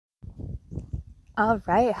All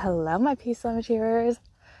right, hello, my peace loving achievers.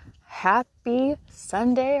 Happy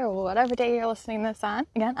Sunday or whatever day you're listening this on.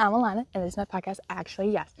 Again, I'm Alana, and this is my podcast.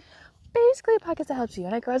 Actually, yes, basically a podcast that helps you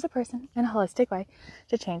and I grow as a person in a holistic way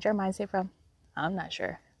to change our mindset from I'm not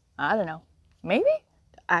sure, I don't know, maybe,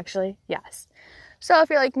 actually, yes. So if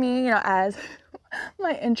you're like me, as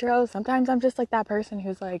my intro, sometimes I'm just like that person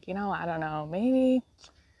who's like, I don't know, maybe,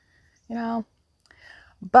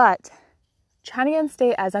 but trying to get in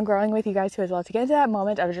state as I'm growing with you guys too as well to get into that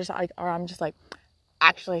moment of just like, or I'm just like,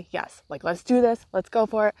 actually, yes, like, let's do this, let's go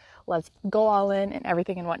for it, let's go all in and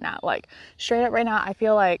everything and whatnot. Like, straight up right now, I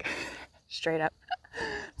feel like, straight up,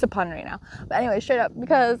 it's a pun right now, but anyway, straight up,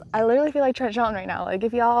 because I literally feel like Trent Shelton right now. Like,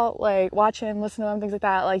 if y'all, like, watch him, listen to him, things like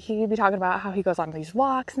that, like, he'd be talking about how he goes on these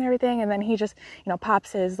walks and everything, and then he just,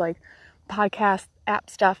 pops his, like, podcast app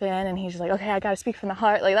stuff in, and he's just like, okay, I gotta speak from the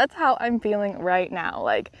heart. Like, that's how I'm feeling right now.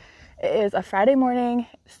 Like, it is a Friday morning,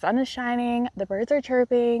 sun is shining, the birds are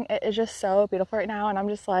chirping, it is just so beautiful right now, and I'm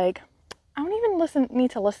just like, I don't even need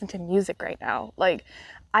to listen to music right now. Like,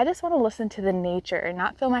 I just want to listen to the nature and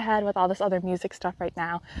not fill my head with all this other music stuff right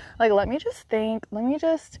now. Like, let me just think, let me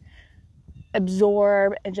just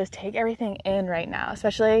absorb and just take everything in right now,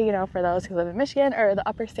 especially, for those who live in Michigan or the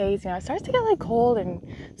upper states. It starts to get like cold and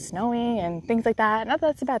snowy and things like that. Not that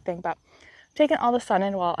that's a bad thing, but I'm taking all the sun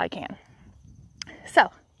in while I can. So,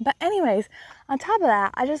 but anyways, on top of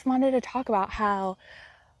that, I just wanted to talk about how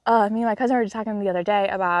me and my cousin were talking the other day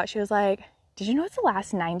about, she was like, did you know it's the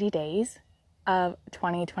last 90 days of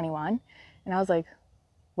 2021? And I was like,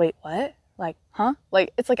 wait, what? Like, huh?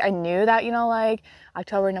 Like, it's like I knew that, like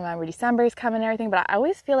October, November, December is coming and everything, but I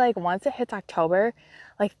always feel like once it hits October,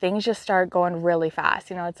 like things just start going really fast.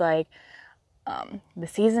 It's like the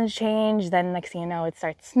seasons change, then next thing you know, it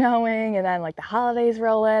starts snowing, and then like the holidays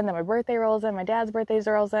roll in, then my birthday rolls in, my dad's birthday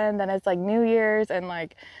rolls in, then it's like New Year's, and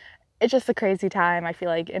like it's just a crazy time, I feel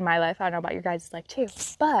like, in my life. I don't know about your guys' life too.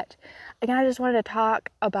 But again, I just wanted to talk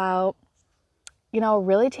about,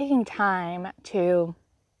 really taking time to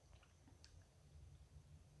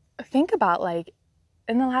think about, like,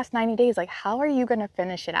 in the last 90 days, like, how are you going to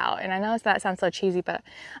finish it out? And I know that sounds so cheesy, but I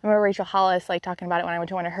remember Rachel Hollis, like, talking about it when I went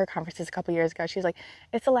to one of her conferences a couple years ago. She was like,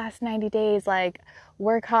 it's the last 90 days, like,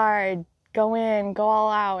 work hard, go in, go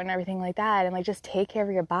all out, and everything like that, and, like, just take care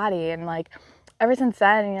of your body. And, like, ever since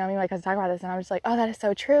then, me and my cousin talk about this, and I'm just like, oh, that is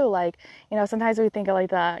so true. Like, sometimes we think of,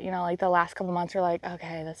 like, like, the last couple months, we're like,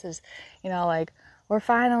 okay, this is, like, we're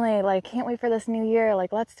finally, like, can't wait for this new year.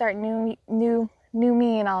 Like, let's start new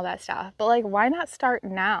me and all that stuff. But, like, why not start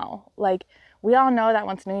now? Like, we all know that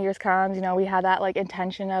once New Year's comes, we have that, like,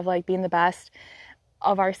 intention of, like, being the best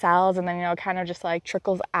of ourselves, and then, kind of just, like,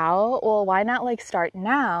 trickles out. Well, why not, like, start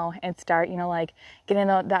now and start, like, getting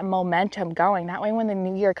that momentum going? That way, when the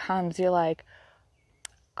new year comes, you're like,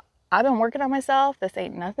 I've been working on myself. This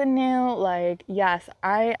ain't nothing new. Like, yes,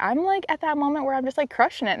 I'm like at that moment where I'm just like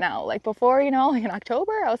crushing it now. Like before, like in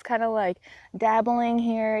October, I was kind of like dabbling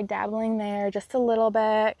here, dabbling there, just a little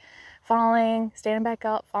bit, falling, standing back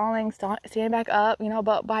up, falling, standing back up,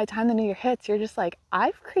 but by the time the new year hits, you're just like,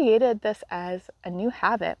 I've created this as a new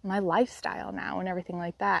habit, my lifestyle now and everything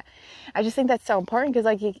like that. I just think that's so important because,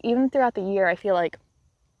 like, even throughout the year, I feel like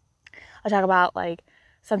I talk about, like,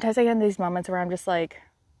 sometimes I get in these moments where I'm just like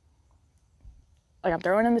I'm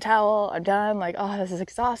throwing in the towel, I'm done, like, oh, this is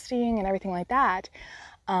exhausting and everything like that.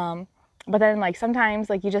 But then, like, sometimes,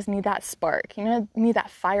 like, you just need that spark, need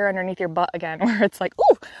that fire underneath your butt again, where it's like,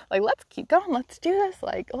 ooh, like, let's keep going, let's do this,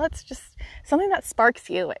 like, let's just, something that sparks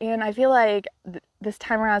you. And I feel like this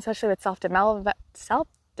time around, especially with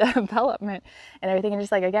self-development and everything, and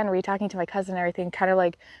just, like, again, re-talking to my cousin and everything, kind of,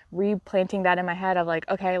 like, replanting that in my head of, like,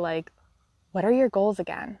 okay, like, what are your goals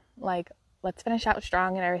again? Like, let's finish out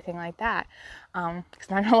strong and everything like that. Because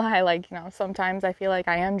not gonna lie, like, sometimes I feel like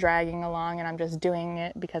I am dragging along and I'm just doing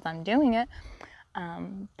it because I'm doing it.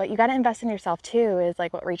 But you got to invest in yourself too, is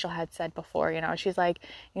like what Rachel had said before. She's like,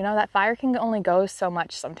 that fire can only go so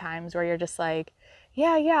much sometimes, where you're just like,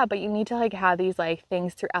 yeah, but you need to, like, have these, like,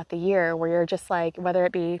 things throughout the year where you're just like, whether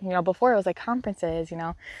it be, before it was like conferences,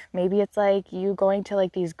 maybe it's like you going to,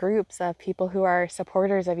 like, these groups of people who are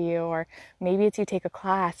supporters of you, or maybe it's you take a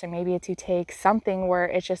class, or maybe it's you take something where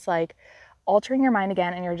it's just like altering your mind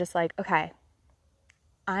again, and you're just like, okay,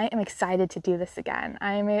 I am excited to do this again.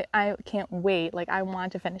 I can't wait. Like, I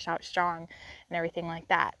want to finish out strong and everything like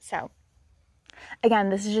that. So again,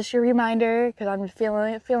 this is just your reminder, because I'm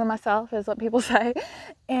feeling myself, is what people say.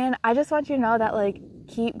 And I just want you to know that, like,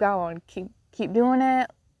 keep going, keep doing it.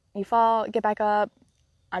 You fall, get back up.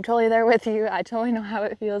 I'm totally there with you. I totally know how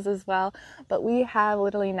it feels as well. But we have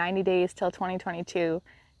literally 90 days till 2022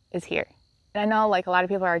 is here. And I know like a lot of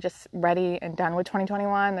people are just ready and done with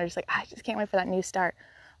 2021. They're just like, I just can't wait for that new start.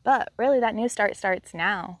 But really that new start starts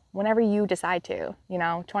now, whenever you decide to.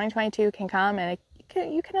 2022 can come and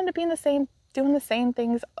you can end up doing the same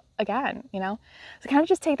things again, So kind of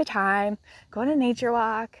just take the time, go on a nature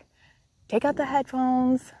walk, take out the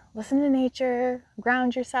headphones, listen to nature,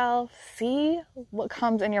 ground yourself, see what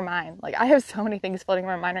comes in your mind. Like I have so many things floating in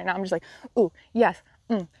my mind right now. I'm just like, ooh, yes,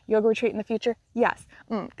 yoga retreat in the future, yes.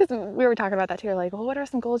 Because we were talking about that too. Like, well, what are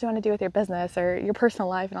some goals you want to do with your business or your personal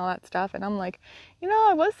life and all that stuff? And I'm like,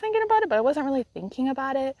 I was thinking about it, but I wasn't really thinking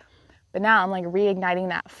about it. But now I'm like reigniting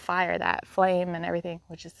that fire, that flame and everything,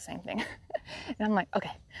 which is the same thing. And I'm like,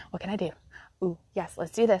 okay, what can I do? Ooh, yes,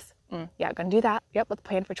 let's do this. Yeah, gonna do that. Yep, let's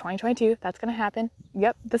plan for 2022. That's gonna happen.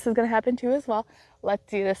 Yep, this is gonna happen too as well. Let's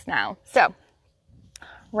do this now. So,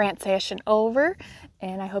 rant session over,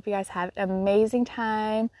 and I hope you guys have an amazing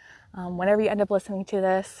time. Whenever you end up listening to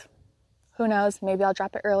this, who knows? Maybe I'll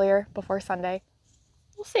drop it earlier before Sunday.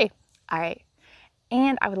 We'll see. All right.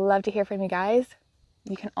 And I would love to hear from you guys.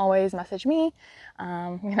 You can always message me,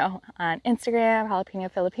 on Instagram, Jalapeno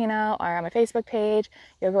Filipino, or on my Facebook page,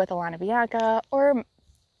 Yoga with Alana Bianca, or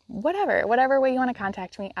whatever way you want to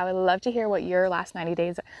contact me. I would love to hear what your last 90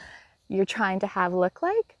 days you're trying to have look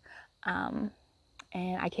like. And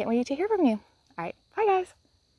I can't wait to hear from you. All right. Bye, guys.